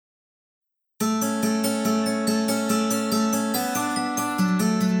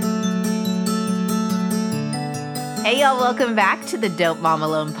Hey, y'all, welcome back to the Don't Mom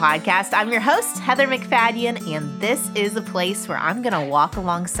Alone podcast. I'm your host, Heather McFadden, and this is a place where I'm going to walk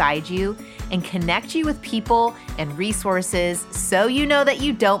alongside you and connect you with people and resources so you know that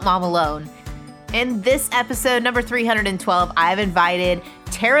you don't mom alone. In this episode, number 312, I've invited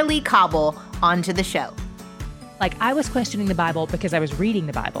Tara-Leigh Cobble onto the show. Like, I was questioning the Bible because I was reading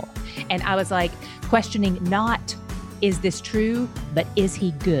the Bible, and I was like questioning not, is this true, but is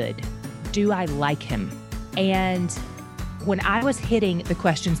he good? Do I like him? And when I was hitting the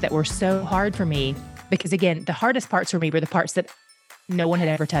questions that were so hard for me, because again, the hardest parts for me were the parts that no one had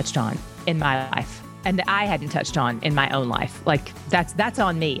ever touched on in my life and that I hadn't touched on in my own life. Like that's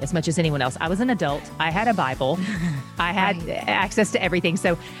on me as much as anyone else. I was an adult. I had a Bible. I had access to everything.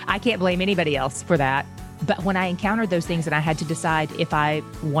 So I can't blame anybody else for that. But when I encountered those things and I had to decide if I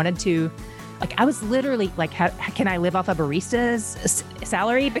wanted to, like, I was literally like, how can I live off a barista's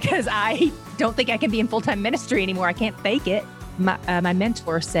salary? Because I don't think I can be in full-time ministry anymore. I can't fake it. My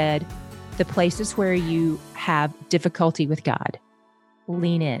mentor said, the places where you have difficulty with God,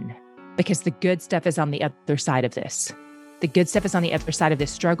 lean in, because the good stuff is on the other side of this. The good stuff is on the other side of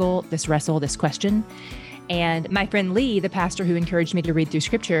this struggle, this wrestle, this question. And my friend Lee, the pastor who encouraged me to read through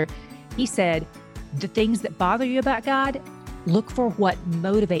scripture, he said, the things that bother you about God, look for what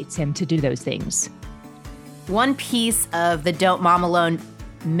motivates him to do those things. One piece of the Don't Mom Alone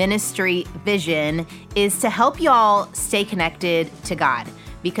ministry vision is to help y'all stay connected to God.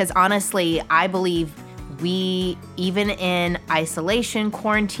 Because honestly, I believe we, even in isolation,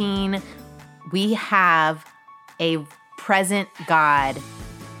 quarantine, we have a present God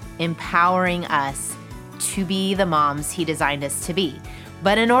empowering us to be the moms he designed us to be.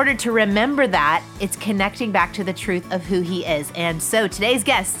 But in order to remember that, it's connecting back to the truth of who he is. And so today's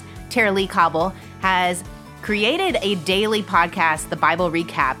guest, Tara-Leigh Cobble, has created a daily podcast, The Bible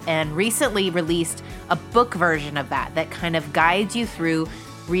Recap, and recently released a book version of that kind of guides you through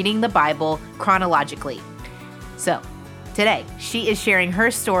reading the Bible chronologically. So today, she is sharing her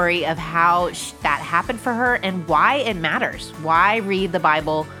story of how that happened for her and why it matters. Why read the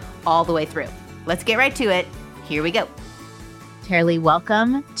Bible all the way through? Let's get right to it. Here we go. Tara-Leigh,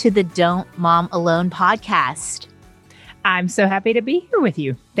 welcome to the Don't Mom Alone podcast. I'm so happy to be here with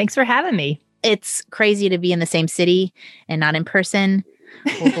you. Thanks for having me. It's crazy to be in the same city and not in person.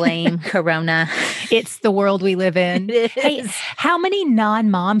 We'll blame Corona. It's the world we live in. Hey, how many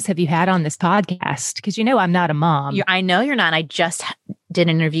non-moms have you had on this podcast? Because you know I'm not a mom. I know you're not. I just did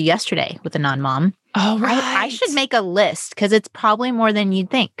an interview yesterday with a non-mom. Oh, right. I should make a list because it's probably more than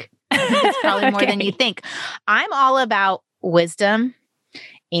you'd think. It's probably more than you think. I'm all about wisdom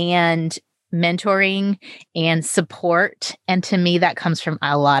and mentoring and support. And to me, that comes from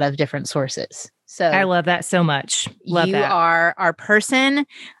a lot of different sources. So I love that so much. Love you that. are our person.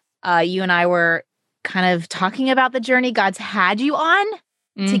 You and I were kind of talking about the journey God's had you on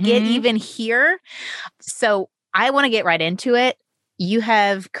to get even here. So I want to get right into it. You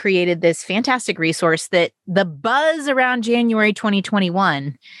have created this fantastic resource that the buzz around January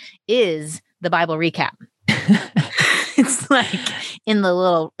 2021 is the Bible Recap. It's like in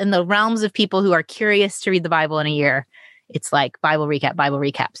the realms of people who are curious to read the Bible in a year, it's like Bible recap, Bible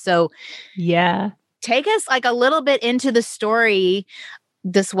recap. So yeah, take us like a little bit into the story.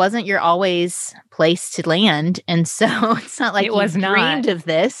 This wasn't your always place to land. And so it's not like you dreamed of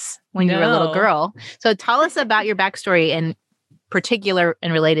this when you were a little girl. So tell us about your backstory in particular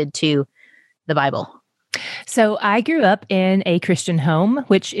and related to the Bible. So I grew up in a Christian home,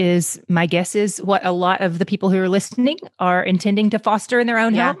 which is, my guess is what a lot of the people who are listening are intending to foster in their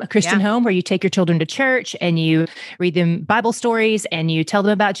own home, a Christian home where you take your children to church and you read them Bible stories and you tell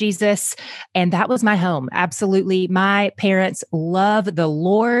them about Jesus. And that was my home. Absolutely. My parents love the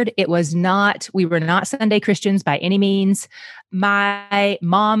Lord. We were not Sunday Christians by any means. My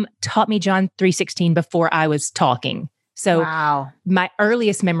mom taught me John 3:16 before I was talking. So my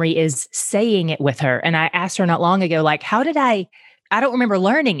earliest memory is saying it with her. And I asked her not long ago, like, I don't remember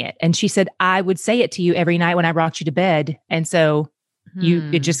learning it. And she said, I would say it to you every night when I rocked you to bed. And so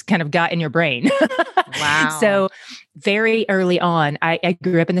it just kind of got in your brain. Wow. So very early on, I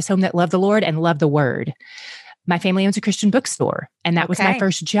grew up in this home that loved the Lord and loved the Word. My family owns a Christian bookstore, and that was my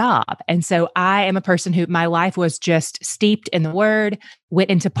first job. And so I am a person who my life was just steeped in the Word, went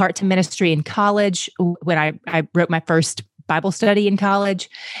into part-time ministry in college when I wrote my first Bible study in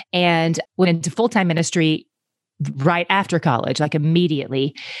college, and went into full-time ministry right after college, like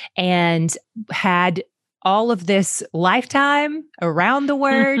immediately, and had all of this lifetime around the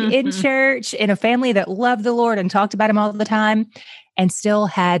Word in church, in a family that loved the Lord and talked about him all the time, and still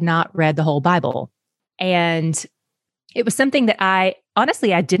had not read the whole Bible. And it was something that I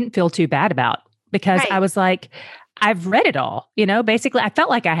didn't feel too bad about, because I was like, I've read it all, basically I felt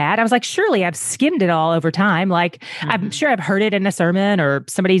like I had. I was like, surely I've skimmed it all over time. Like I'm sure I've heard it in a sermon or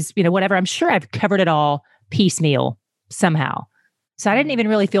somebody's, whatever. I'm sure I've covered it all piecemeal somehow. So I didn't even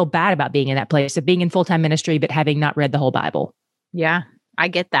really feel bad about being in that place of being in full-time ministry, but having not read the whole Bible. Yeah, I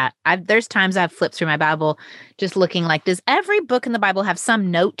get that. There's times I've flipped through my Bible just looking like, does every book in the Bible have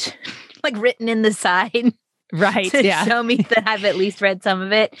some note like written in the side? Right. To show me that I've at least read some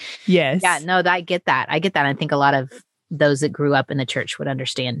of it. Yes. Yeah, no, I get that. I think a lot of those that grew up in the church would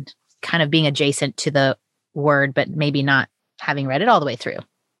understand kind of being adjacent to the word, but maybe not having read it all the way through.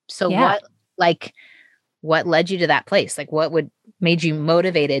 So what led you to that place? Like what made you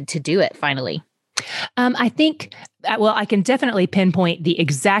motivated to do it finally? I think, I can definitely pinpoint the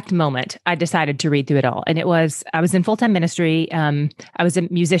exact moment I decided to read through it all. And I was in full-time ministry. I was a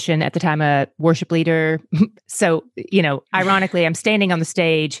musician at the time, a worship leader. So, ironically, I'm standing on the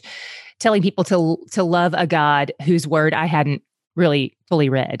stage telling people to love a God whose word I hadn't really fully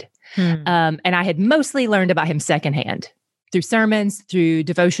read. And I had mostly learned about him secondhand through sermons, through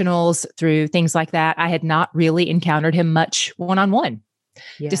devotionals, through things like that. I had not really encountered him much one-on-one.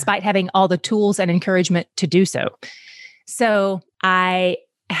 Yeah. Despite having all the tools and encouragement to do so. So I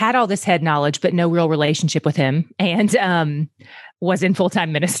had all this head knowledge, but no real relationship with him, and was in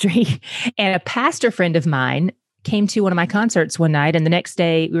full-time ministry. And a pastor friend of mine came to one of my concerts one night, and the next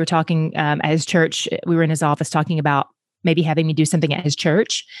day we were talking at his church. We were in his office talking about maybe having me do something at his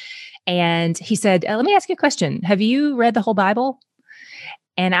church. And he said, let me ask you a question. Have you read the whole Bible?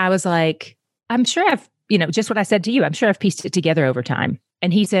 And I was like, I'm sure I've just what I said to you, I'm sure I've pieced it together over time.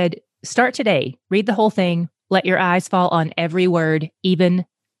 And he said, start today, read the whole thing, let your eyes fall on every word, even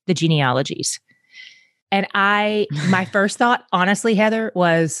the genealogies. And my first thought, honestly, Heather,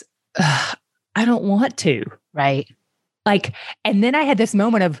 was, I don't want to. Right. And then I had this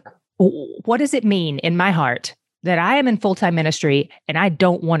moment of, what does it mean in my heart that I am in full-time ministry and I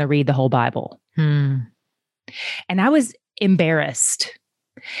don't want to read the whole Bible? And I was embarrassed.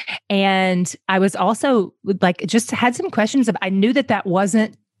 And I was also just had some questions I knew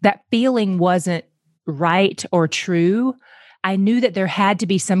that feeling wasn't right or true. I knew that there had to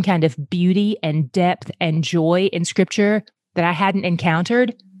be some kind of beauty and depth and joy in scripture that I hadn't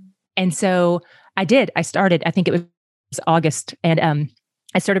encountered. And so I did. I started, I think it was August, and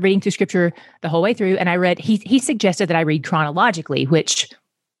I started reading through scripture the whole way through. And I read, he suggested that I read chronologically, which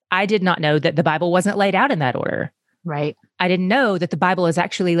I did not know that the Bible wasn't laid out in that order. Right. I didn't know that the Bible is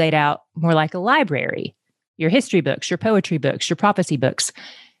actually laid out more like a library, your history books, your poetry books, your prophecy books.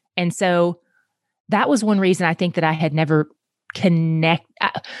 And so that was one reason I think that I had never there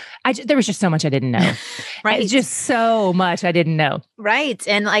was just so much I didn't know. Right. It's just so much I didn't know. Right.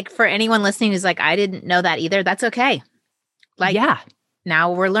 And for anyone listening who's like, I didn't know that either, that's okay.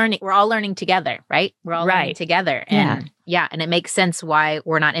 Now we're all learning together, right? We're all learning together. And and it makes sense why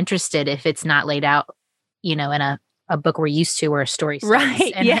we're not interested if it's not laid out, in a book we're used to, or a story starts,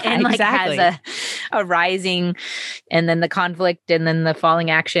 right? And exactly. has a rising, and then the conflict, and then the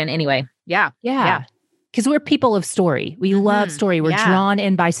falling action. Anyway, yeah. Because we're people of story. We love story. We're drawn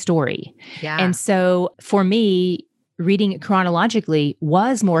in by story. Yeah. And so for me, reading it chronologically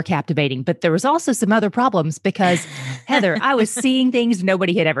was more captivating, but there was also some other problems because, Heather, I was seeing things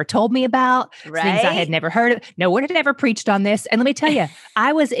nobody had ever told me about, things I had never heard of. No one had ever preached on this. And let me tell you,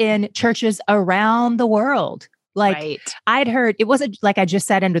 I was in churches around the world. I'd heard, it wasn't like I just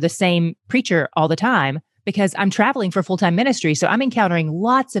sat under the same preacher all the time, because I'm traveling for full-time ministry. So I'm encountering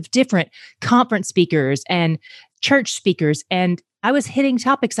lots of different conference speakers and church speakers, and I was hitting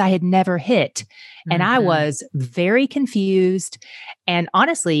topics I had never hit. And I was very confused and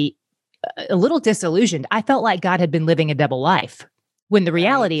honestly, a little disillusioned. I felt like God had been living a double life, when the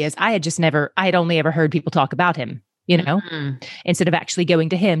reality is I had only ever heard people talk about him, instead of actually going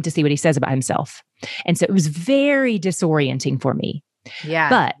to him to see what he says about himself. And so it was very disorienting for me. Yeah.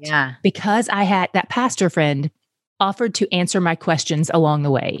 But because I had that pastor friend offered to answer my questions along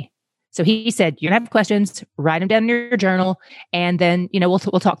the way. So he said, you're gonna have questions, write them down in your journal, and then, we'll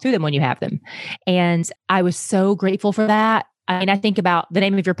talk through them when you have them. And I was so grateful for that. I mean, I think about the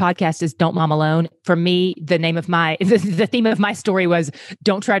name of your podcast is Don't Mom Alone. For me, the name of the theme of my story was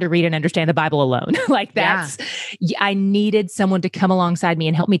don't try to read and understand the Bible alone. I needed someone to come alongside me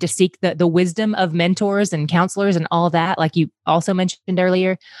and help me to seek the wisdom of mentors and counselors and all that. Like you also mentioned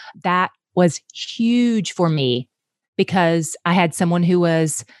earlier, that was huge for me because I had someone who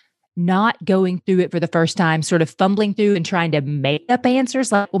was not going through it for the first time, sort of fumbling through and trying to make up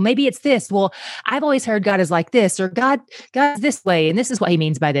answers like, well, maybe it's this. Well, I've always heard God is like this, or God's this way, and this is what he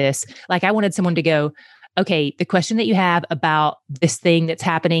means by this. Like I wanted someone to go, okay, the question that you have about this thing that's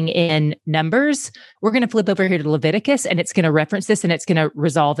happening in Numbers, we're going to flip over here to Leviticus and it's going to reference this and it's going to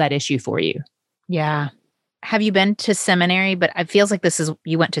resolve that issue for you. Yeah. Have you been to seminary? But it feels like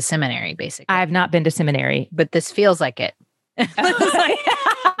you went to seminary, basically. I have not been to seminary. But this feels like it.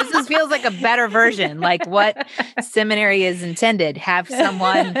 This feels like a better version, like what seminary is intended. Have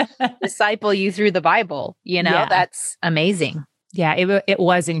someone disciple you through the Bible. Yeah. That's amazing. Yeah, it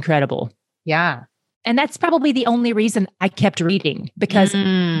was incredible. Yeah. And that's probably the only reason I kept reading, because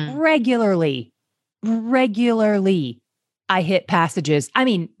regularly, I hit passages. I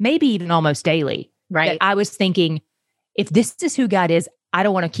mean, maybe even almost daily. Right. That I was thinking, if this is who God is, I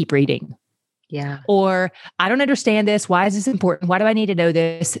don't want to keep reading. Yeah. Or I don't understand this. Why is this important? Why do I need to know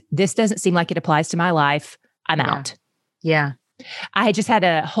this? This doesn't seem like it applies to my life. I'm out. Yeah. I had just had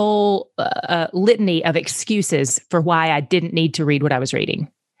a whole litany of excuses for why I didn't need to read what I was reading.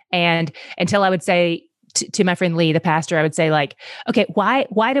 And until I would say to my friend Lee, the pastor, I would say like, okay,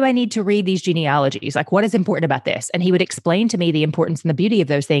 why do I need to read these genealogies? Like, what is important about this? And he would explain to me the importance and the beauty of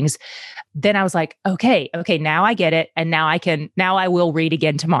those things. Then I was like, okay, now I get it. And now I will read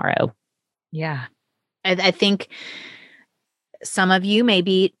again tomorrow. Yeah. I think some of you,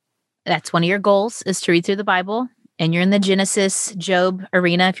 maybe that's one of your goals, is to read through the Bible, and you're in the Genesis, Job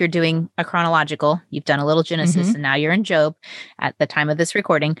arena. If you're doing a chronological, you've done a little Genesis and now you're in Job at the time of this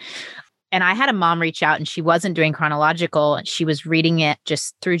recording. And I had a mom reach out and she wasn't doing chronological and she was reading it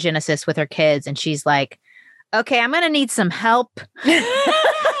just through Genesis with her kids. And she's like, okay, I'm going to need some help.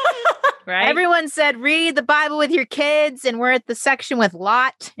 Right? Everyone said, read the Bible with your kids. And we're at the section with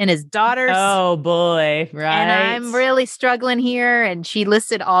Lot and his daughters. Oh boy. Right. And I'm really struggling here. And she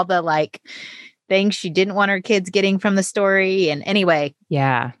listed all the like things she didn't want her kids getting from the story. And anyway,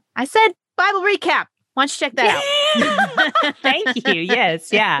 yeah, I said, Bible recap. Why don't you check that out? Thank you.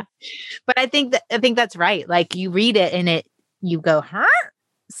 Yes. Yeah. But I think that's right. Like you read it and you go, huh?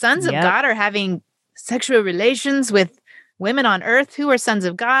 Sons of God are having sexual relations with women on earth. Who are sons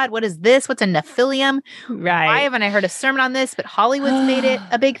of God? What is this? What's a Nephilim? Right. Why haven't I heard a sermon on this? But Hollywood's made it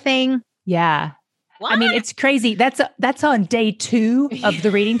a big thing. Yeah. What? I mean, it's crazy. That's on day 2 of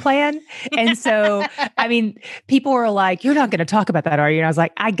the reading plan. And so, I mean, people were like, you're not going to talk about that, are you? And I was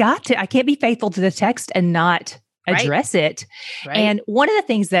like, I can't be faithful to the text and not address it. Right. And one of the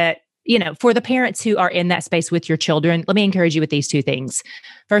things that, for the parents who are in that space with your children, let me encourage you with these 2 things.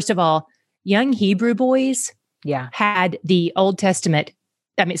 First of all, young Hebrew boys had the Old Testament.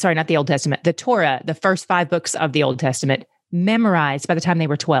 I mean, sorry, not the Old Testament, the Torah, the first 5 books of the Old Testament memorized by the time they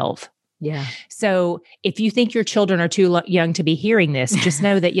were 12. Yeah. So if you think your children are too young to be hearing this, just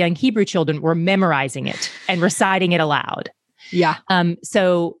know that young Hebrew children were memorizing it and reciting it aloud. Yeah.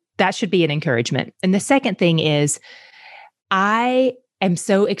 So that should be an encouragement. And the second thing is, I am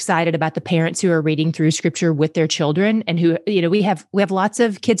so excited about the parents who are reading through scripture with their children and who, we have lots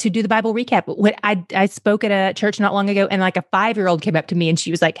of kids who do the Bible recap. When I spoke at a church not long ago and like a 5-year-old came up to me and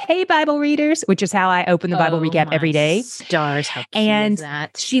she was like, hey, Bible readers, which is how I open the Bible recap every day. Stars, how cute and is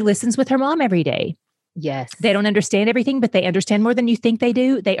that? She listens with her mom every day. Yes. They don't understand everything, but they understand more than you think they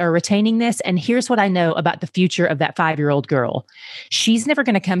do. They are retaining this. And here's what I know about the future of that 5-year-old girl. She's never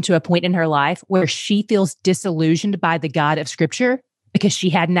going to come to a point in her life where she feels disillusioned by the God of scripture because she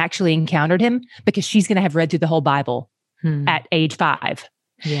hadn't actually encountered him, because she's going to have read through the whole Bible at age 5.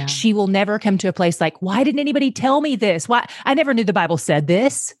 Yeah. She will never come to a place like, why didn't anybody tell me this? Why? I never knew the Bible said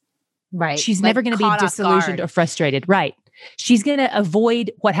this. Right. She's never going to be disillusioned or frustrated. Right. She's going to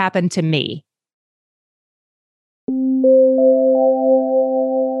avoid what happened to me.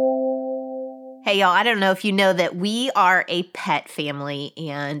 Hey, y'all, I don't know if you know that we are a pet family,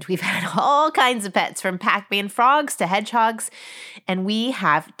 and we've had all kinds of pets, from Pac-Man frogs to hedgehogs, and we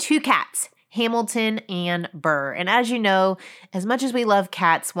have 2 cats, Hamilton and Burr. And as you know, as much as we love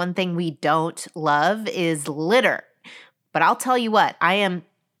cats, one thing we don't love is litter. But I'll tell you what, I am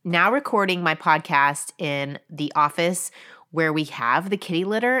now recording my podcast in the office where we have the kitty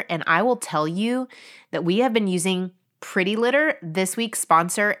litter, and I will tell you that we have been using Pretty Litter, this week's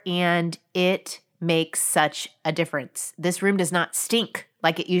sponsor, and it makes such a difference. This room does not stink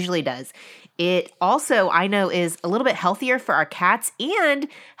like it usually does. It also, I know, is a little bit healthier for our cats and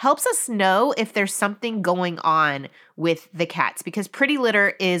helps us know if there's something going on with the cats, because Pretty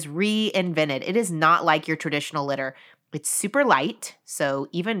Litter is reinvented. It is not like your traditional litter. It's super light, so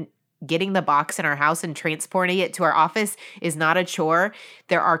even getting the box in our house and transporting it to our office is not a chore.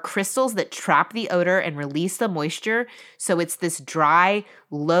 There are crystals that trap the odor and release the moisture. So it's this dry,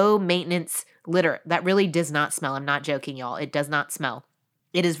 low maintenance litter that really does not smell. I'm not joking, y'all. It does not smell.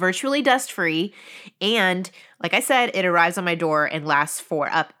 It is virtually dust free. And like I said, it arrives on my door and lasts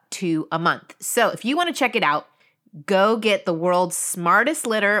for up to a month. So if you want to check it out, go get the world's smartest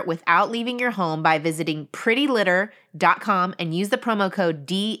litter without leaving your home by visiting prettylitter.com and use the promo code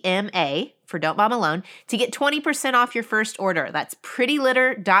DMA for Don't Mom Alone to get 20% off your first order. That's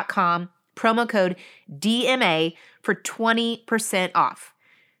prettylitter.com, promo code DMA for 20% off.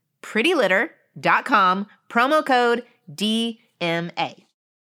 prettylitter.com, promo code DMA.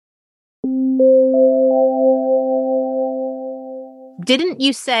 Didn't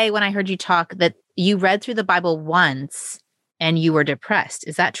you say when I heard you talk that you read through the Bible once and you were depressed?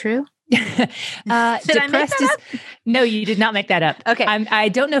 Is that true? Did I make that up? No, you did not make that up. Okay. I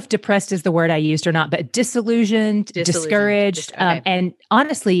don't know if depressed is the word I used or not, but disillusioned, discouraged. Okay. And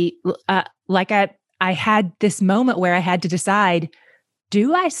honestly, I had this moment where I had to decide,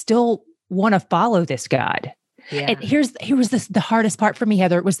 do I still want to follow this God? Yeah. And the hardest part for me,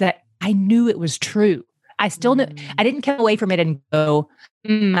 Heather, was that I knew it was true. I still knew, I didn't come away from it and go,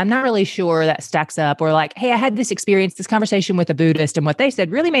 I'm not really sure that stacks up. Or like, hey, I had this experience, this conversation with a Buddhist, and what they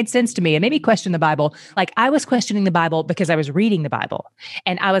said really made sense to me and made me question the Bible. Like, I was questioning the Bible because I was reading the Bible.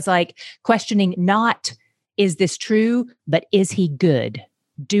 And I was like questioning not, is this true, but is he good?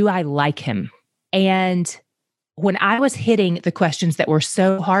 Do I like him? And when I was hitting the questions that were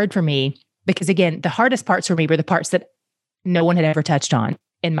so hard for me, because again, the hardest parts for me were the parts that no one had ever touched on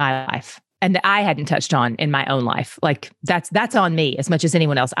in my life. And that I hadn't touched on in my own life. Like that's on me as much as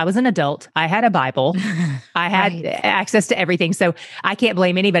anyone else. I was an adult. I had a Bible. I had access to everything. So I can't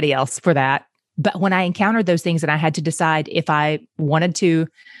blame anybody else for that. But when I encountered those things and I had to decide if I wanted to,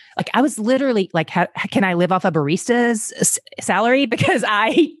 like, I was literally like, how can I live off a barista's salary? Because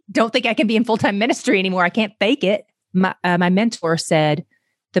I don't think I can be in full-time ministry anymore. I can't fake it. My mentor said,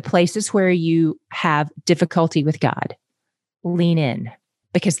 the places where you have difficulty with God, lean in.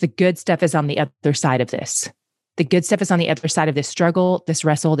 Because the good stuff is on the other side of this. The good stuff is on the other side of this struggle, this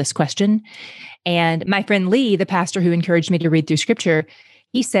wrestle, this question. And my friend Lee, the pastor who encouraged me to read through scripture,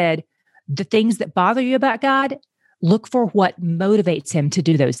 he said, the things that bother you about God, look for what motivates him to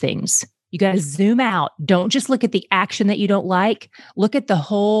do those things. You got to zoom out. Don't just look at the action that you don't like. Look at the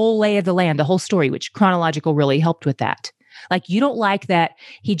whole lay of the land, the whole story, which chronological really helped with that. Like, you don't like that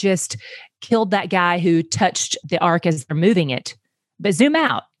he just killed that guy who touched the ark as they're moving it. But zoom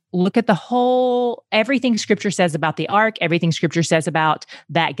out, look at the whole, everything scripture says about the ark, everything scripture says about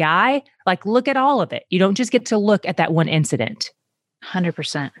that guy. Like, look at all of it. You don't just get to look at that one incident.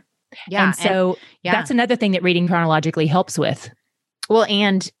 100%. Yeah. And so that's another thing that reading chronologically helps with. Well,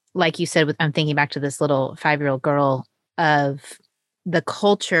 and like you said, I'm thinking back to this little 5-year-old girl of the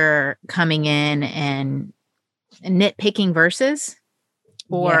culture coming in and nitpicking verses,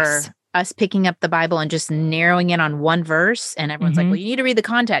 or us picking up the Bible and just narrowing in on one verse. And everyone's like, well, you need to read the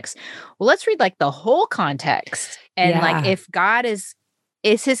context. Well, let's read like the whole context. And like, if God is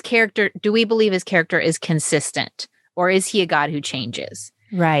his character, do we believe his character is consistent, or is he a God who changes?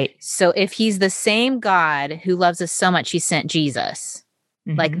 Right. So if he's the same God who loves us so much, he sent Jesus.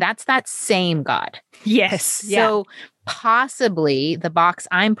 Like, that's that same God. Yes. So possibly the box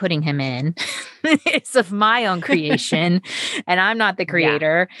I'm putting him in is of my own creation, and I'm not the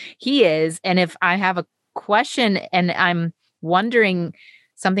creator. He is. And if I have a question and I'm wondering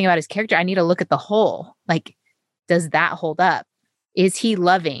something about his character, I need to look at the whole. Like, does that hold up? Is he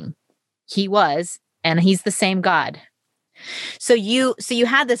loving? He was, and he's the same God. So you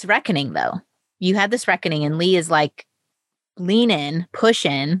had this reckoning, though. You had this reckoning, and Lee is like, lean in, push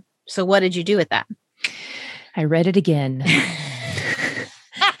in. So what did you do with that? I read it again.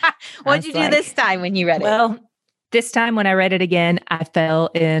 What did you do this time when you read it? Well, this time when I read it again, I fell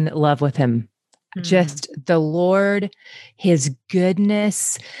in love with him. Just the Lord, his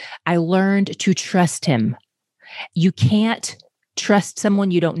goodness. I learned to trust him. You can't trust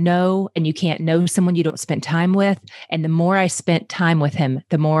someone you don't know, and you can't know someone you don't spend time with. And the more I spent time with him,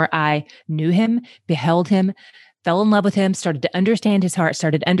 the more I knew him, beheld him, fell in love with him, started to understand his heart,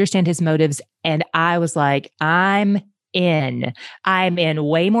 started to understand his motives. And I was like, I'm in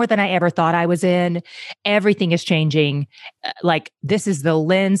way more than I ever thought I was in. Everything is changing. Like, this is the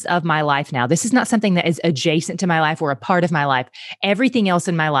lens of my life now. This is not something that is adjacent to my life or a part of my life. Everything else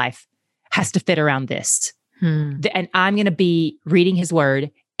in my life has to fit around this. And I'm going to be reading his word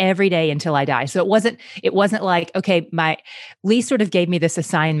every day until I die. So it wasn't like, okay, Lee sort of gave me this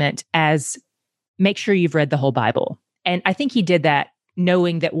assignment as, make sure you've read the whole Bible. And I think he did that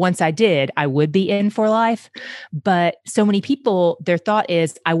knowing that once I did, I would be in for life. But so many people, their thought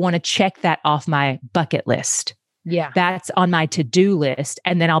is, I want to check that off my bucket list. Yeah. That's on my to-do list,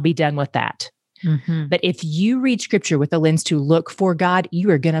 and then I'll be done with that. But if you read scripture with the lens to look for God,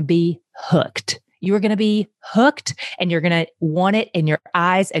 you are going to be hooked. you are going to be hooked and you're going to want it in your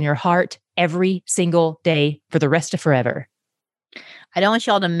eyes and your heart every single day for the rest of forever. I don't want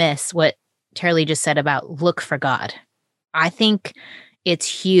y'all to miss what Tara-Leigh just said about look for God. I think it's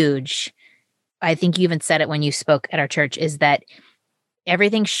huge. I think you even said it when you spoke at our church, is that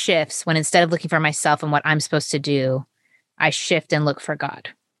everything shifts when instead of looking for myself and what I'm supposed to do, I shift and look for God.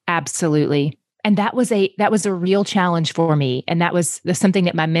 Absolutely. And that was a real challenge for me. And that was something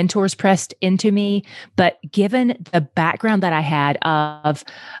that my mentors pressed into me. But given the background that I had of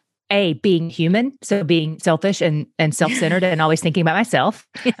being human, so being selfish and self-centered and always thinking about myself.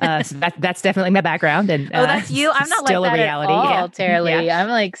 So that's definitely my background. And that's you. I'm not still like that a reality. At all, Tara-Leigh. Yeah. I'm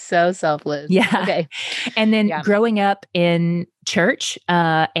like so selfless. Yeah. Okay. And then growing up in church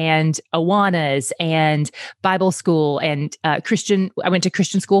and Awanas and Bible school and I went to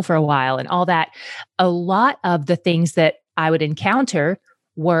Christian school for a while and all that. A lot of the things that I would encounter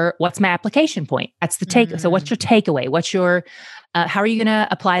were, what's my application point? That's the take. So what's your takeaway? What's your how are you going to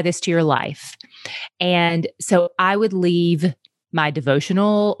apply this to your life? And so I would leave my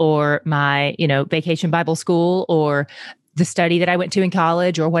devotional or my, vacation Bible school or the study that I went to in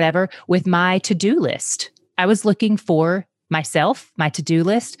college or whatever with my to-do list. I was looking for myself, my to-do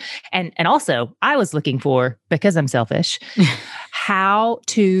list. And also I was looking for, because I'm selfish, how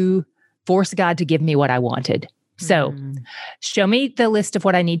to force God to give me what I wanted. So show me the list of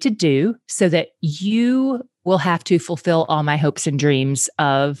what I need to do so that you will have to fulfill all my hopes and dreams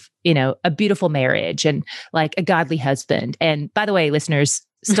of, a beautiful marriage and like a godly husband. And by the way, listeners,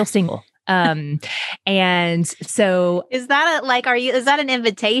 still single. And so is that is that an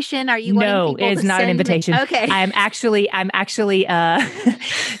invitation? Are you No, it is not an invitation. Okay. I'm actually,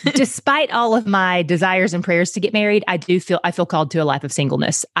 despite all of my desires and prayers to get married, I feel called to a life of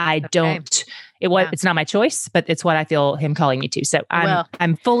singleness. It's not my choice, but it's what I feel him calling me to. So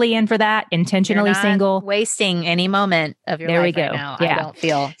I'm fully in for that, intentionally single. Wasting any moment of your life we go. Right now. Yeah. I don't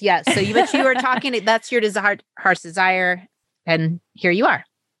feel. Yeah. So you were talking, that's your heart's desire. And here you are.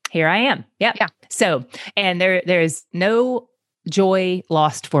 Here I am. Yep. Yeah. So, and there's no joy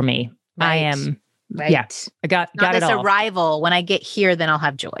lost for me. Right. I am. Right. Yeah. I got it all. Arrival. When I get here, then I'll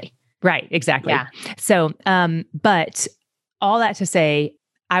have joy. Right. Exactly. Yeah. So, but all that to say,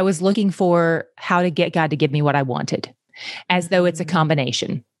 I was looking for how to get God to give me what I wanted, as though it's a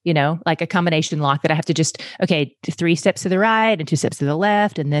combination, like a combination lock that I have to just, 3 steps to the right and 2 steps to the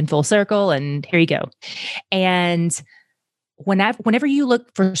left and then full circle. And here you go. And whenever you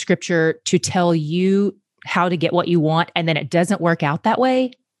look for scripture to tell you how to get what you want, and then it doesn't work out that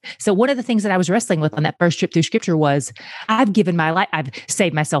way. So one of the things that I was wrestling with on that first trip through scripture was, I've given my life, I've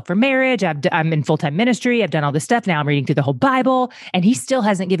saved myself for marriage. I'm in full-time ministry. I've done all this stuff. Now I'm reading through the whole Bible, and he still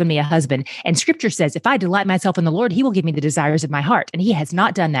hasn't given me a husband. And scripture says, if I delight myself in the Lord, he will give me the desires of my heart. And he has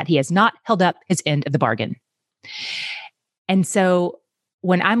not done that. He has not held up his end of the bargain. And so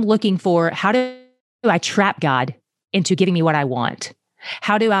when I'm looking for, how do I trap God into giving me what I want?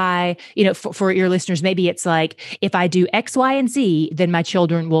 How do I, for your listeners, maybe it's like, if I do X, Y, and Z, then my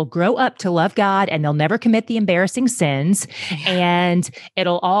children will grow up to love God and they'll never commit the embarrassing sins and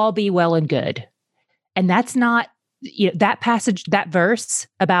it'll all be well and good. And that's not, that passage, that verse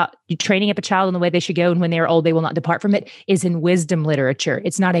about training up a child in the way they should go, and when they are old, they will not depart from it, is in wisdom literature.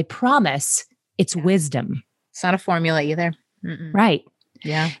 It's not a promise, it's wisdom. It's not a formula either. Right.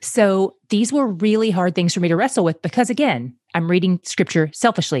 Yeah. So these were really hard things for me to wrestle with because, again, I'm reading scripture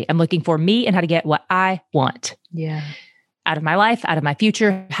selfishly. I'm looking for me and how to get what I want. Yeah. Out of my life, out of my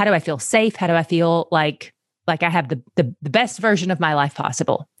future. How do I feel safe? How do I feel like I have the best version of my life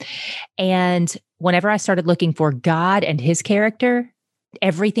possible? And whenever I started looking for God and his character,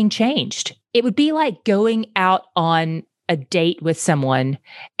 everything changed. It would be like going out on a date with someone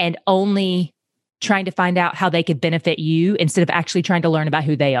and only trying to find out how they could benefit you instead of actually trying to learn about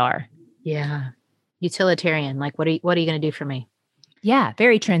who they are. Yeah. Utilitarian. Like, what are you going to do for me? Yeah.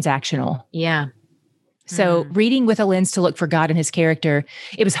 Very transactional. Yeah. So reading with a lens to look for God and his character,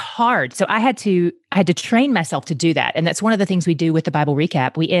 it was hard. So I had to train myself to do that. And that's one of the things we do with the Bible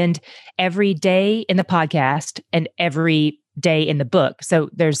recap. We end every day in the podcast and every day in the book. So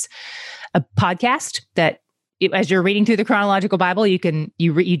there's a podcast that, as you're reading through the chronological Bible, you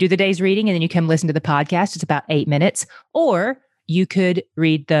do the day's reading and then you come listen to the podcast. It's about 8 minutes. Or you could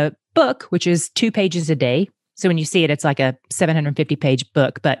read the book, which is 2 pages a day. So when you see it, it's like a 750-page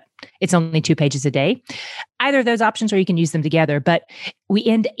book, but it's only 2 pages a day. Either of those options, or you can use them together. But we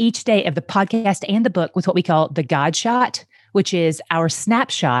end each day of the podcast and the book with what we call the God shot, which is our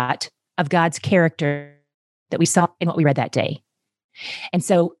snapshot of God's character that we saw in what we read that day. And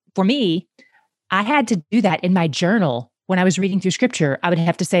so for me, I had to do that in my journal when I was reading through scripture, I would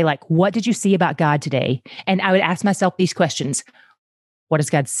have to say, like, what did you see about God today? And I would ask myself these questions. What does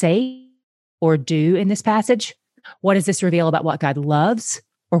God say or do in this passage? What does this reveal about what God loves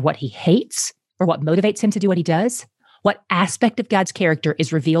or what he hates or what motivates him to do what he does? What aspect of God's character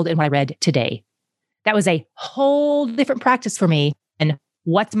is revealed in what I read today? That was a whole different practice for me. And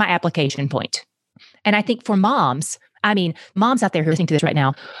what's my application point? And I think for moms out there who are listening to this right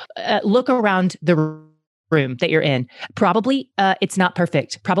now, look around the room that you're in. Probably it's not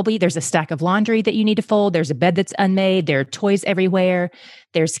perfect. Probably there's a stack of laundry that you need to fold. There's a bed that's unmade. There are toys everywhere.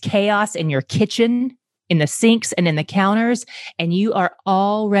 There's chaos in your kitchen, in the sinks and in the counters. And you are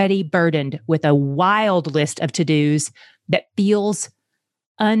already burdened with a wild list of to-dos that feels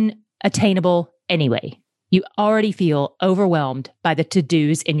unattainable anyway. You already feel overwhelmed by the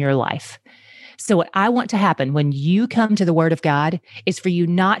to-dos in your life. So what I want to happen when you come to the Word of God is for you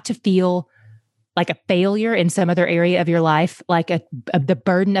not to feel like a failure in some other area of your life, like the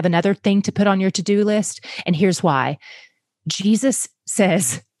burden of another thing to put on your to-do list. And here's why. Jesus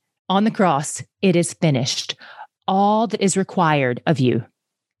says on the cross, it is finished. All that is required of you,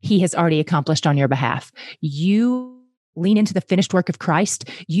 he has already accomplished on your behalf. You lean into the finished work of Christ.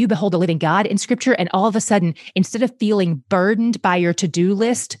 You behold the living God in scripture. And all of a sudden, instead of feeling burdened by your to-do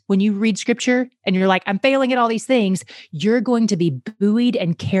list, when you read scripture and you're like, I'm failing at all these things, you're going to be buoyed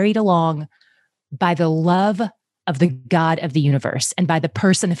and carried along by the love of the God of the universe and by the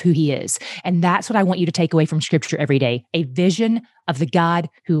person of who he is. And that's what I want you to take away from scripture every day, a vision of the God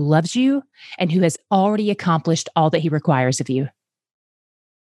who loves you and who has already accomplished all that he requires of you.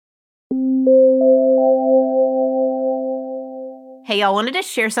 Hey, I wanted to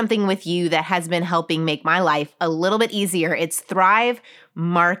share something with you that has been helping make my life a little bit easier. It's Thrive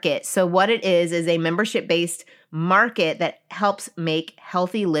Market. So what it is a membership-based market that helps make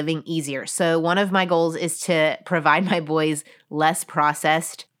healthy living easier. So one of my goals is to provide my boys less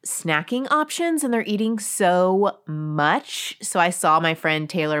processed snacking options, and they're eating so much. So I saw my friend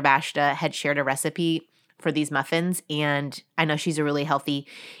Taylor Bashta had shared a recipe for these muffins, and I know she's a really healthy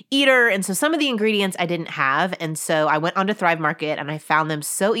eater, and so some of the ingredients I didn't have, and so I went onto Thrive Market and I found them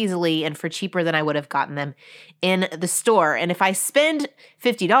so easily and for cheaper than I would have gotten them in the store. And if I spend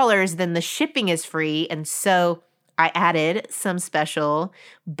 $50, then the shipping is free, and so I added some special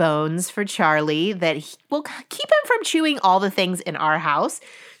bones for Charlie that will keep him from chewing all the things in our house.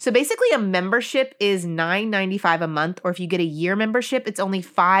 So basically a membership is $9.95 a month, or if you get a year membership, it's only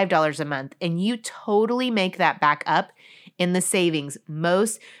 $5 a month, and you totally make that back up in the savings.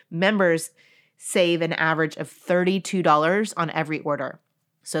 Most members save an average of $32 on every order.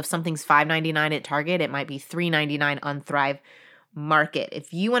 So if something's $5.99 at Target, it might be $3.99 on Thrive Market.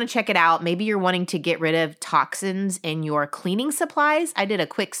 If you want to check it out, maybe you're wanting to get rid of toxins in your cleaning supplies. I did a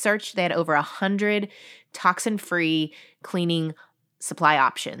quick search. They had over 100 toxin-free cleaning supply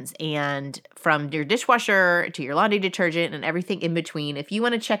options, and from your dishwasher to your laundry detergent and everything in between. If you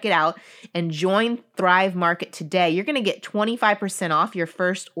want to check it out and join Thrive Market today, you're going to get 25% off your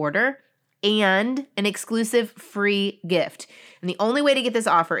first order and an exclusive free gift. And the only way to get this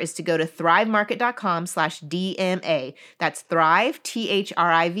offer is to go to thrivemarket.com/DMA. That's Thrive,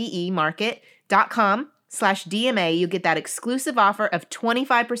 THRIVE market.com/DMA. You get that exclusive offer of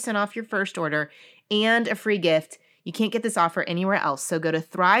 25% off your first order and a free gift. You can't get this offer anywhere else. So go to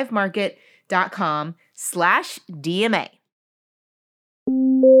thrivemarket.com/DMA.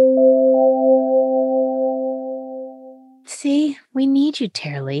 See, we need you,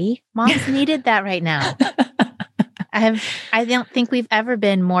 Tara-Leigh. Moms needed that right now. I don't think we've ever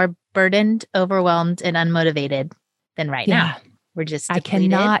been more burdened, overwhelmed, and unmotivated than right now. We're just depleted. I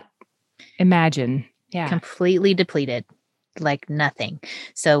cannot imagine. Yeah. Completely depleted, like nothing.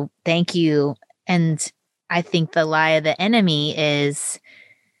 So thank you. And I think the lie of the enemy is,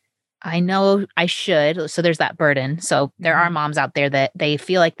 I know I should. So there's that burden. So there are moms out there that they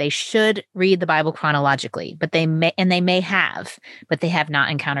feel like they should read the Bible chronologically, but they may have, but they have not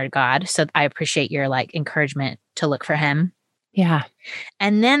encountered God. So I appreciate your encouragement to look for him. Yeah.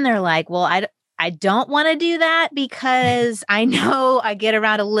 And then they're like, well, I don't want to do that because I know I get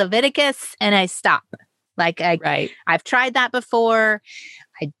around to Leviticus and I stop. Right. I've tried that before.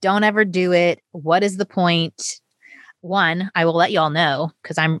 I don't ever do it. What is the point? One, I will let y'all know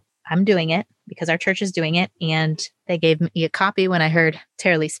because I'm doing it because our church is doing it. And they gave me a copy when I heard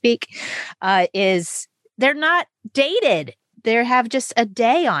Tara-Leigh speak, is they're not dated. They have just a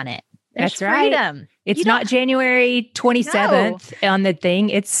day on it. There's That's right. freedom. It's not January 27th on the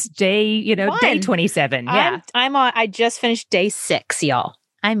thing. It's day 27. Yeah. I just finished day 6, y'all.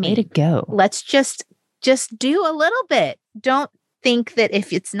 I mean, way to go. Let's just do a little bit. Don't think that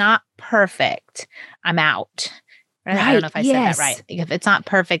if it's not perfect, I'm out. I don't know if I said that right. If it's not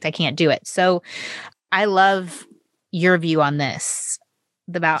perfect, I can't do it. So I love your view on this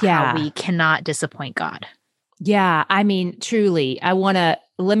about how we cannot disappoint God. Yeah. I mean, truly,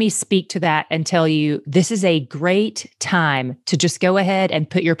 let me speak to that and tell you, this is a great time to just go ahead and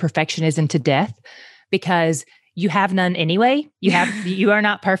put your perfectionism to death, because you have none anyway. You are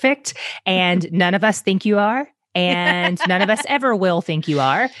not perfect, and none of us think you are. And none of us ever will think you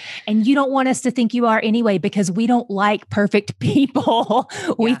are. And you don't want us to think you are anyway, because we don't like perfect people.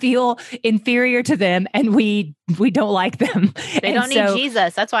 We feel inferior to them, and we don't like them. They don't need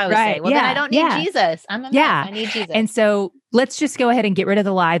Jesus. That's why I would say, well, then I don't need Jesus. I'm a mess. I need Jesus. And so let's just go ahead and get rid of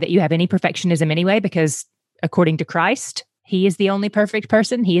the lie that you have any perfectionism anyway, because according to Christ, he is the only perfect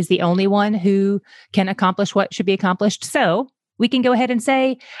person. He is the only one who can accomplish what should be accomplished. So we can go ahead and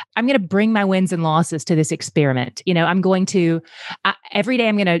say, I'm going to bring my wins and losses to this experiment. I'm going to, every day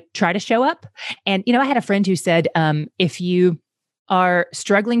I'm going to try to show up. And, I had a friend who said, if you are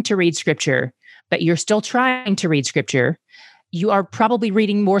struggling to read scripture, but you're still trying to read scripture, you are probably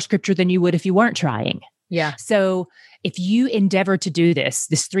reading more scripture than you would if you weren't trying. Yeah. So if you endeavor to do this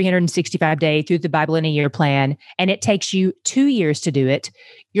 365-day through the Bible in a year plan, and it takes you 2 years to do it,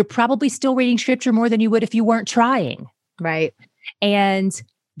 you're probably still reading scripture more than you would if you weren't trying. Right. And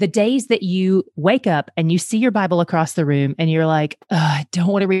the days that you wake up and you see your Bible across the room and you're like, I don't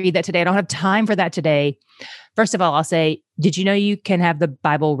want to read that today. I don't have time for that today. First of all, I'll say, did you know you can have the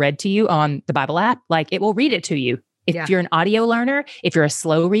Bible read to you on the Bible app? Like, it will read it to you. If you're an audio learner, if you're a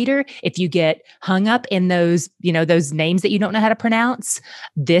slow reader, if you get hung up in those, those names that you don't know how to pronounce,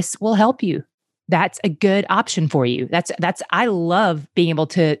 this will help you. That's a good option for you. I love being able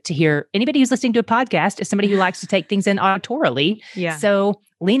to hear anybody who's listening to a podcast is somebody who likes to take things in auditorily. Yeah. So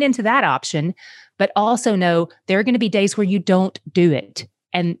lean into that option, but also know there are going to be days where you don't do it,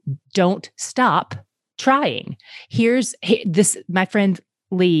 and don't stop trying. Here's this, my friend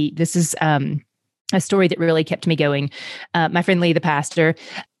Lee, this is a story that really kept me going. My friend Lee, the pastor,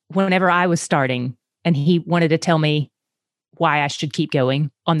 whenever I was starting and he wanted to tell me why I should keep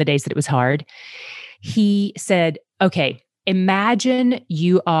going on the days that it was hard, he said, okay, imagine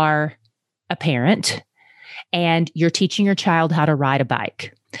you are a parent and you're teaching your child how to ride a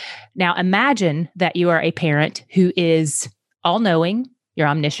bike. Now imagine that you are a parent who is all-knowing, you're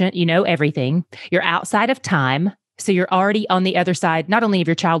omniscient, you know everything, you're outside of time. So you're already on the other side, not only of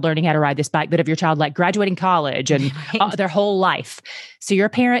your child learning how to ride this bike, but of your child like graduating college and their whole life. So you're a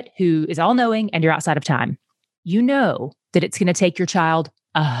parent who is all-knowing and you're outside of time. You know that it's going to take your child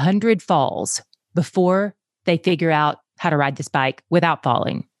 100 falls before they figure out how to ride this bike without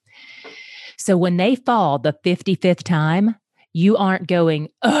falling. So when they fall the 55th time, you aren't going,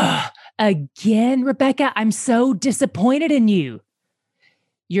 ugh, again, Rebecca, I'm so disappointed in you.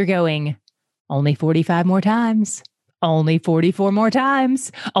 You're going, only 45 more times, only 44 more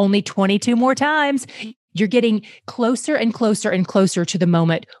times, only 22 more times. You're getting closer and closer and closer to the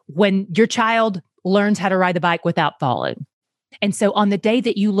moment when your child learns how to ride the bike without falling. And so on the day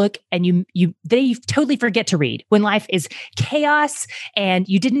that you look and you totally forget to read, when life is chaos and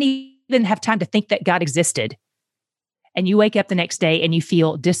you didn't even have time to think that God existed, and you wake up the next day and you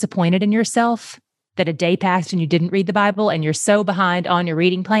feel disappointed in yourself that a day passed and you didn't read the Bible and you're so behind on your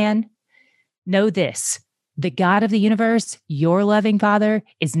reading plan, know this: the God of the universe, your loving Father,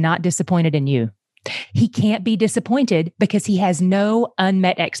 is not disappointed in you. He can't be disappointed because he has no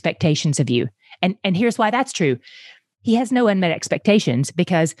unmet expectations of you. And here's why that's true. He has no unmet expectations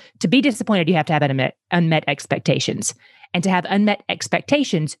because to be disappointed, you have to have unmet expectations. And to have unmet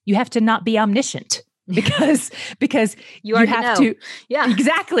expectations, you have to not be omniscient because you have to. Yeah,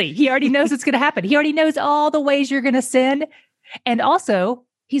 exactly. He already knows what's going to happen. He already knows all the ways you're going to sin. And also,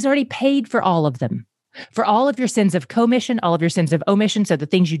 he's already paid for all of them. For all of your sins of commission, all of your sins of omission, so the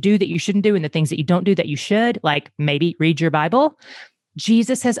things you do that you shouldn't do and the things that you don't do that you should, like maybe read your Bible,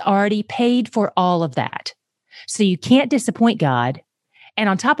 Jesus has already paid for all of that. So you can't disappoint God. And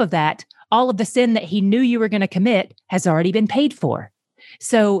on top of that, all of the sin that he knew you were going to commit has already been paid for.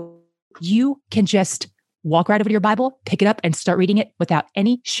 So you can just walk right over to your Bible, pick it up, and start reading it without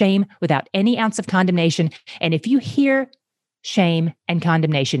any shame, without any ounce of condemnation. And if you hear shame and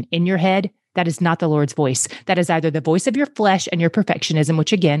condemnation in your head, that is not the Lord's voice. That is either the voice of your flesh and your perfectionism,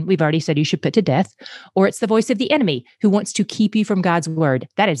 which again, we've already said you should put to death, or it's the voice of the enemy who wants to keep you from God's word.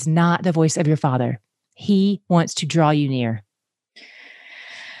 That is not the voice of your Father. He wants to draw you near.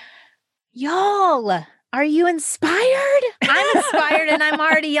 Y'all, are you inspired? I'm inspired and I'm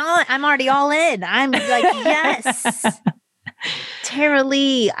already all in. I'm like, yes. Tara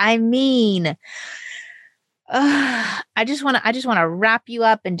Lee, I mean, I just want to wrap you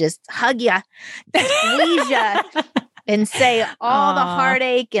up and just hug you, squeeze you, and say all the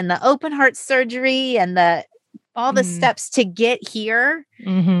heartache and the open heart surgery and all the steps to get here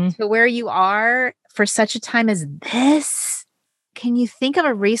to where you are for such a time as this. Can you think of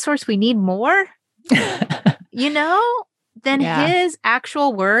a resource we need more? Than his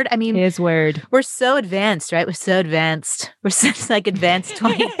actual word. I mean, his word. We're so advanced, right? We're so advanced. We're such like advanced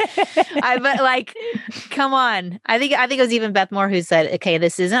 20. But like, come on. I think it was even Beth Moore who said, okay,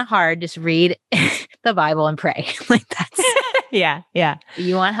 this isn't hard. Just read the Bible and pray. Like that's Yeah.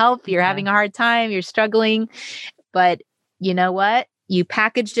 You want help? You're having a hard time. You're struggling. But you know what? You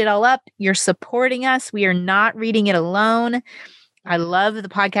packaged it all up. You're supporting us. We are not reading it alone. I love the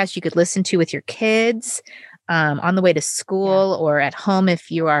podcast you could listen to with your kids. On the way to school or at home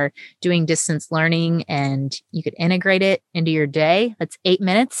if you are doing distance learning, and you could integrate it into your day. That's 8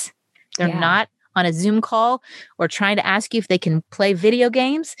 minutes. They're not on a Zoom call or trying to ask you if they can play video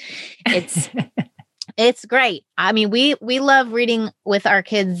games. It's great. I mean, we love reading with our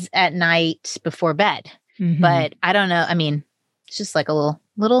kids at night before bed, but I don't know. I mean, it's just like a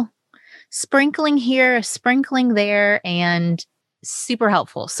little sprinkling here, a sprinkling there, and super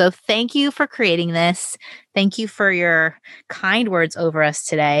helpful. So thank you for creating this. Thank you for your kind words over us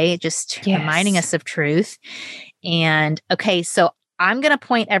today, just reminding us of truth. And okay, so I'm going to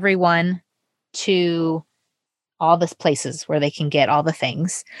point everyone to all the places where they can get all the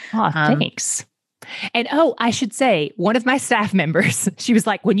things. Oh, thanks. And I should say, one of my staff members, she was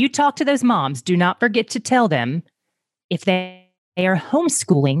like, when you talk to those moms, do not forget to tell them if they are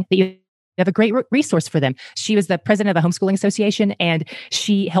homeschooling that you have a great resource for them. She was the president of the Homeschooling Association, and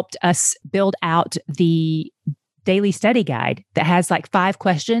she helped us build out the daily study guide that has like 5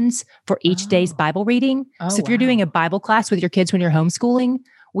 questions for each day's Bible reading. So if you're doing a Bible class with your kids when you're homeschooling,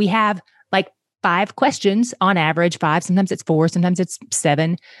 we have like 5 questions on average, 5, sometimes it's 4, sometimes it's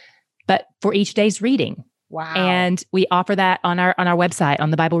 7, but for each day's reading. Wow. And we offer that on our website, on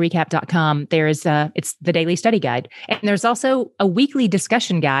thebiblerecap.com. There's it's the daily study guide. And there's also a weekly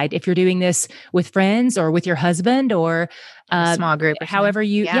discussion guide if you're doing this with friends or with your husband or a small group. However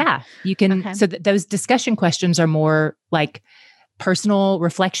you can. Okay. So those discussion questions are more like personal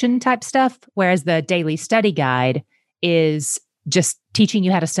reflection type stuff, whereas the daily study guide is just teaching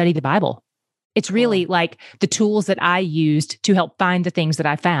you how to study the Bible. It's really like the tools that I used to help find the things that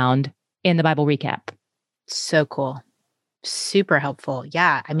I found in the Bible recap. So cool. Super helpful.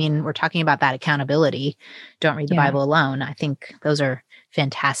 Yeah. I mean, we're talking about that accountability. Don't read the Bible alone. I think those are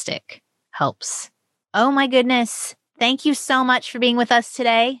fantastic helps. Oh my goodness. Thank you so much for being with us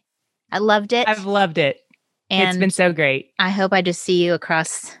today. I loved it. I've loved it. And it's been so great. I hope I just see you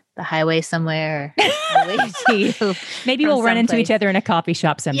across the highway somewhere. Maybe we'll run into each other in a coffee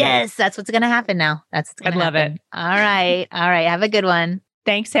shop someday. Yes, that's what's going to happen now. That's what's going to happen. I love it. All right. All right. Have a good one.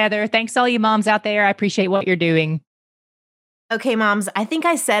 Thanks, Heather. Thanks all you moms out there. I appreciate what you're doing. Okay, moms, I think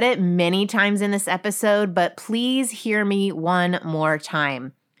I said it many times in this episode, but please hear me one more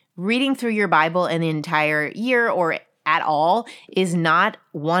time. Reading through your Bible an entire year or at all is not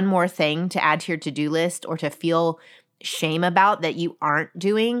one more thing to add to your to-do list or to feel shame about that you aren't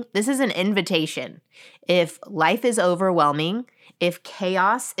doing. This is an invitation. If life is overwhelming, if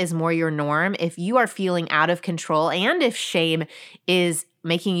chaos is more your norm, if you are feeling out of control, and if shame is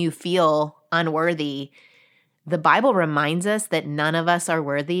making you feel unworthy, the Bible reminds us that none of us are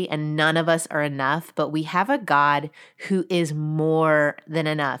worthy and none of us are enough, but we have a God who is more than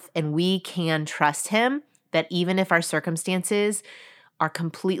enough, and we can trust him that even if our circumstances are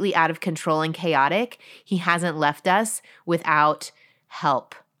completely out of control and chaotic, he hasn't left us without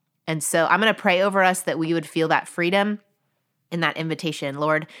help. And so I'm going to pray over us that we would feel that freedom and that invitation.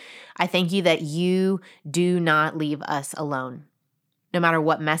 Lord, I thank you that you do not leave us alone. No matter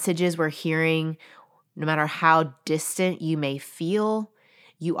what messages we're hearing, no matter how distant you may feel,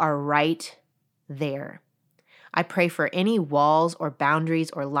 you are right there. I pray for any walls or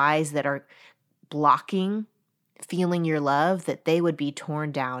boundaries or lies that are blocking feeling your love, that they would be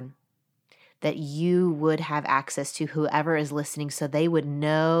torn down, that you would have access to whoever is listening so they would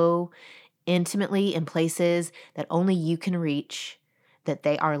know intimately in places that only you can reach, that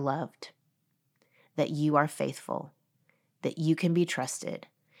they are loved, that you are faithful, that you can be trusted,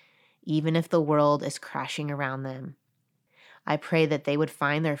 even if the world is crashing around them. I pray that they would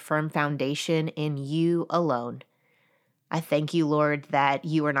find their firm foundation in you alone. I thank you, Lord, that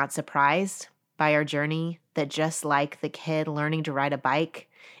you are not surprised by our journey, that just like the kid learning to ride a bike,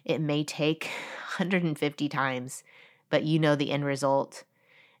 it may take 150 times, but you know the end result.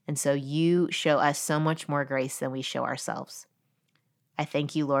 And so you show us so much more grace than we show ourselves. I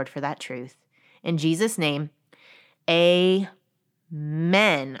thank you, Lord, for that truth. In Jesus' name, Amen.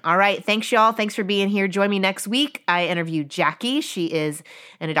 All right. Thanks, y'all. Thanks for being here. Join me next week. I interview Jackie. She is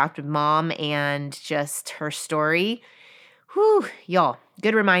an adopted mom, and just her story. Whew, y'all,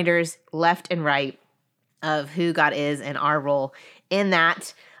 good reminders left and right of who God is and our role in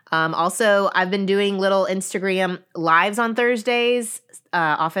that. Also, I've been doing little Instagram lives on Thursdays,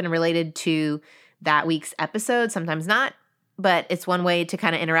 often related to that week's episode, sometimes not, but it's one way to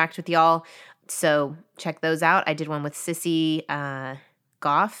kind of interact with y'all. So check those out. I did one with Sissy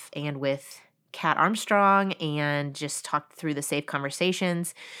Goff and with Kat Armstrong, and just talked through the safe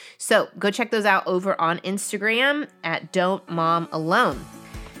conversations. So go check those out over on Instagram at Don't Mom Alone.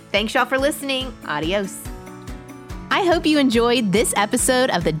 Thanks, y'all, for listening. Adios. I hope you enjoyed this episode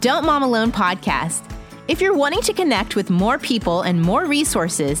of the Don't Mom Alone podcast. If you're wanting to connect with more people and more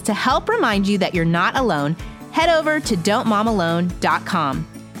resources to help remind you that you're not alone, head over to don'tmomalone.com.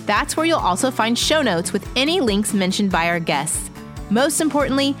 That's where you'll also find show notes with any links mentioned by our guests. Most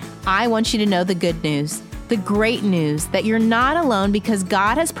importantly, I want you to know the good news, the great news that you're not alone because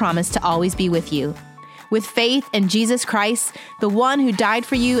God has promised to always be with you. With faith in Jesus Christ, the one who died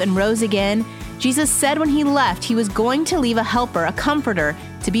for you and rose again, Jesus said when he left, he was going to leave a helper, a comforter,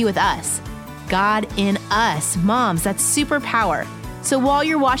 to be with us. God in us. Moms, that's superpower. So while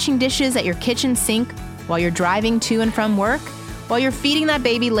you're washing dishes at your kitchen sink, while you're driving to and from work, while you're feeding that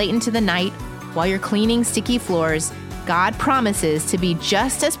baby late into the night, while you're cleaning sticky floors, God promises to be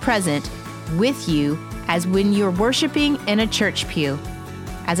just as present with you as when you're worshiping in a church pew.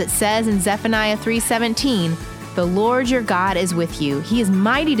 As it says in Zephaniah 3:17, the Lord your God is with you. He is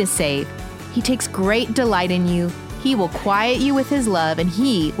mighty to save. He takes great delight in you. He will quiet you with his love, and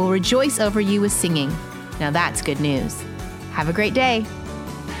he will rejoice over you with singing. Now that's good news. Have a great day.